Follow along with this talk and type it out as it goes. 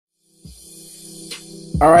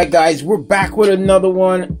Alright guys, we're back with another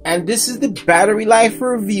one, and this is the battery life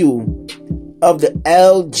review of the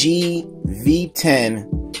LG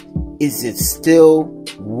V10. Is it still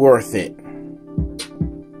worth it?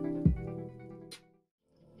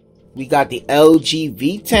 We got the LG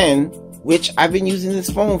V10, which I've been using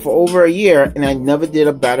this phone for over a year, and I never did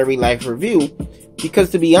a battery life review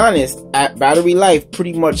because, to be honest, battery life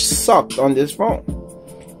pretty much sucked on this phone.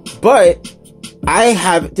 But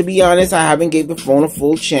to be honest, I haven't gave the phone a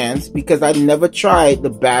full chance because I never tried the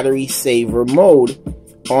battery saver mode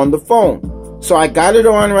on the phone. So I got it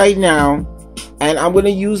on right now, and I'm going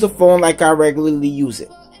to use the phone like I regularly use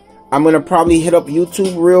it. I'm going to probably hit up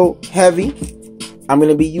YouTube real heavy. I'm going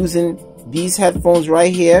to be using these headphones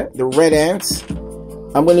right here, the Red Ants.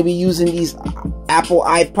 I'm going to be using these Apple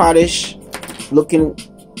iPod-ish looking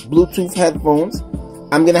Bluetooth headphones.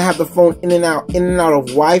 I'm going to have the phone in and out of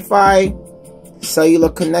Wi-Fi, cellular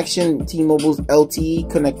connection, T-Mobile's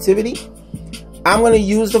LTE connectivity. I'm going to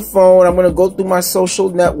use the phone. I'm going to go through my social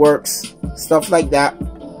networks, stuff like that.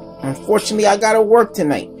 Unfortunately, I got to work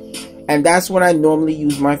tonight, and that's when I normally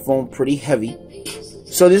use my phone pretty heavy.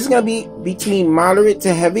 So this is going to be between moderate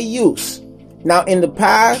to heavy use. Now, in the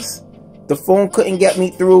past, the phone couldn't get me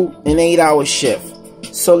through an 8-hour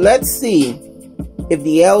shift. So let's see if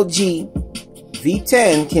the LG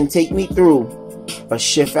V10 can take me through a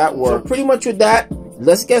shift at work. So pretty much with that,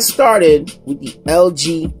 let's get started with the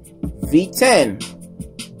LG V10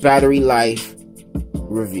 battery life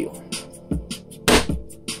review.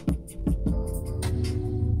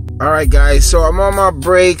 Alright guys, so I'm on my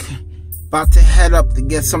break, about to head up to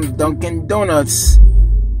get some Dunkin' Donuts.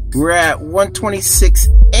 We're at 1:26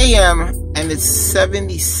 a.m. and it's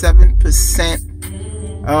 77%.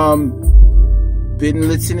 Been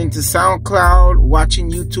listening to SoundCloud, watching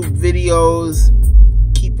YouTube videos,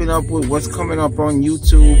 keeping up with what's coming up on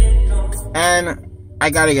YouTube, and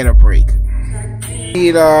I gotta get a break.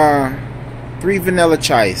 Need 3 vanilla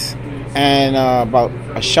chais and about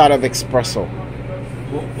a shot of espresso.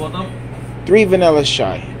 3 vanilla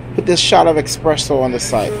chai. Put this shot of espresso on the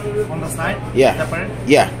side. On the side? Yeah. Separate?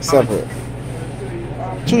 Yeah, separate.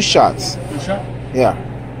 2 shots. 2 shots? Yeah.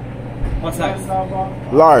 What size?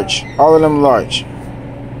 Large. All of them large.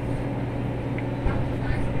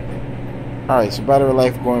 Alright, so battery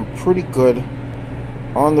life going pretty good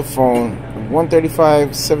on the phone. 135,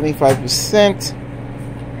 75%.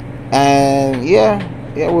 And yeah,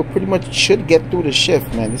 we pretty much should get through the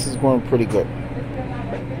shift, man. This is going pretty good.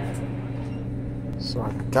 So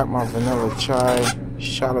I got my vanilla chai,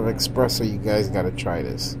 shot of espresso. You guys gotta try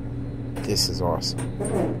this. This is awesome.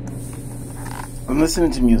 I'm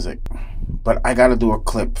listening to music, but I gotta do a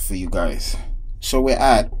clip for you guys. So we're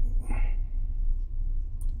at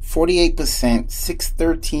 48%,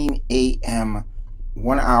 6:13 a.m.,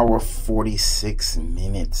 1 hour 46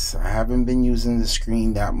 minutes. I haven't been using the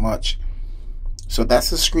screen that much. So that's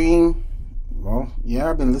the screen. Well, yeah,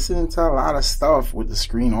 I've been listening to a lot of stuff with the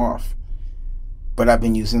screen off. But I've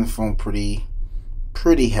been using the phone pretty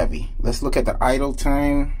heavy. Let's look at the idle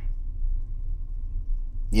time.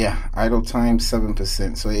 Yeah, idle time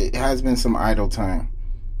 7%. So it has been some idle time.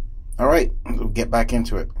 Alright, we'll get back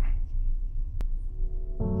into it.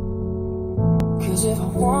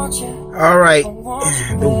 Alright,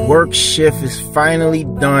 the work shift is finally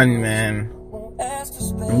done, man.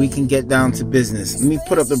 And we can get down to business. Let me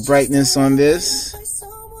put up the brightness on this.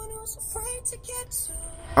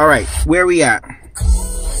 Alright, where we at?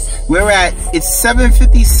 It's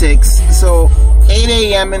 7:56, so 8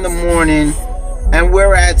 a.m. in the morning, and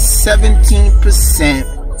we're at 17%,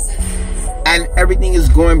 and everything is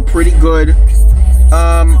going pretty good.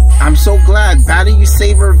 I'm so glad battery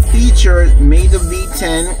saver feature made the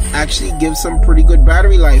V10 actually give some pretty good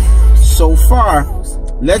battery life so far.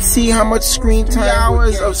 Let's see how much screen time, 3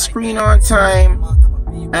 hours of screen on time,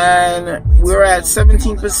 and we're at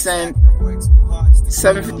 17%,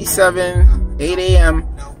 7:57, 8 a.m.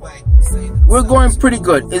 We're going pretty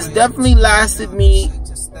good. It's definitely lasted me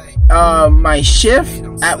my shift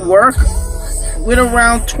at work with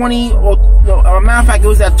around 20, or matter of fact, it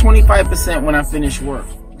was at 25% when I finished work.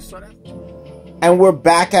 And we're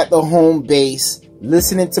back at the home base,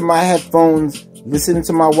 listening to my headphones, listening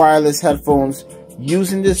to my wireless headphones,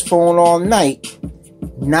 using this phone all night.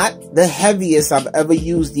 Not the heaviest I've ever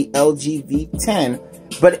used the LG V10,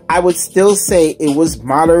 but I would still say it was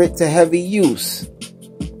moderate to heavy use.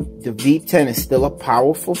 The V10 is still a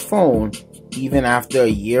powerful phone, even after a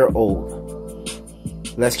year old.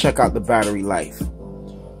 Let's check out the battery life.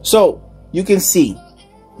 So, you can see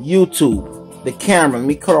YouTube, the camera. Let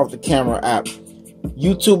me cut off the camera app.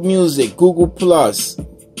 YouTube Music, Google Plus,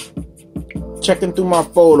 checking through my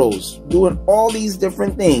photos, doing all these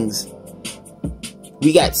different things.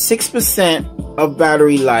 We got 6% of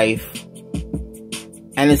battery life,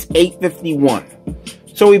 and it's 8:51.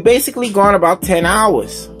 So we basically gone about 10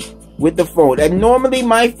 hours with the phone. And normally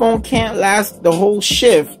my phone can't last the whole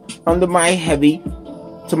shift under my heavy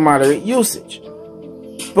to moderate usage.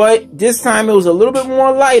 But this time it was a little bit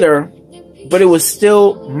more lighter, but it was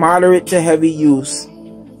still moderate to heavy use.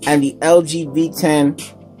 And the LG V10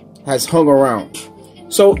 has hung around.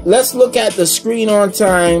 So let's look at the screen on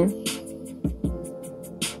time.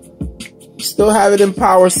 Still have it in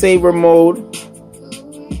power saver mode.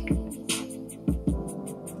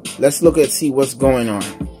 Let's look at see what's going on.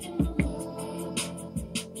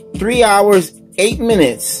 3 hours, 8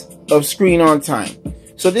 minutes of screen on time.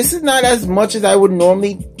 So this is not as much as I would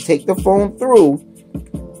normally take the phone through.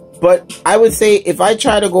 But I would say if I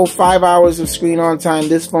try to go 5 hours of screen on time,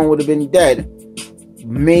 this phone would have been dead.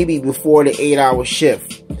 Maybe before the 8-hour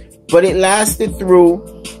shift. But it lasted through.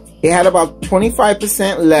 It had about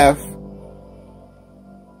 25% left.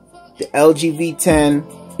 The LG V10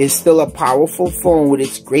 is still a powerful phone with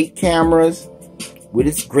its great cameras, with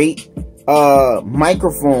its great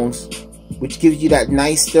microphones, which gives you that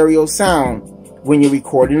nice stereo sound when you're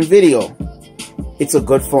recording video. It's a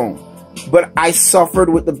good phone. But I suffered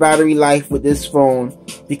with the battery life with this phone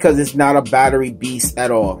because it's not a battery beast at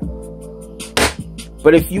all.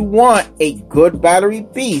 But if you want a good battery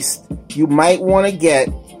beast, you might want to get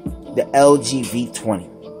the LG V20.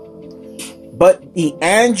 But the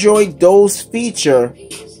Android Dose feature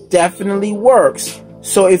definitely works.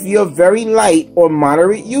 So if you're a very light or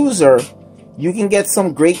moderate user, you can get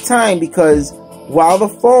some great time because while the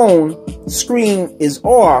phone screen is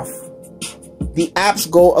off, the apps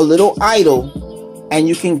go a little idle and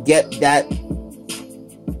you can get that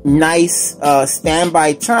nice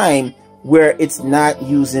standby time where it's not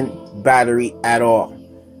using battery at all.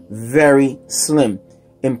 Very slim.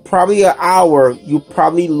 In probably an hour, you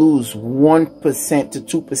probably lose 1% to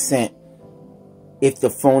 2% if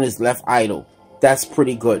the phone is left idle. That's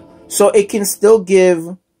pretty good. So it can still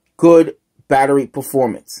give good battery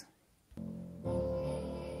performance.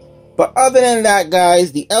 But other than that,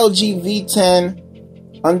 guys, the LG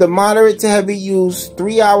V10 under moderate to heavy use,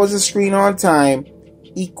 3 hours of screen on time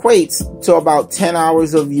equates to about 10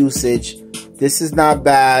 hours of usage. This is not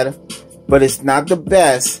bad, but it's not the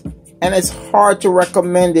best. And it's hard to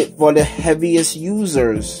recommend it for the heaviest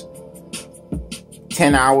users.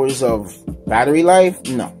 10 hours of battery life?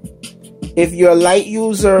 No. If you're a light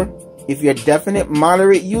user, if you're a definite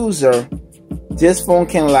moderate user, this phone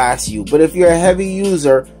can last you. But if you're a heavy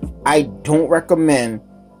user, I don't recommend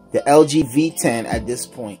the LG V10 at this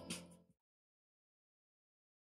point.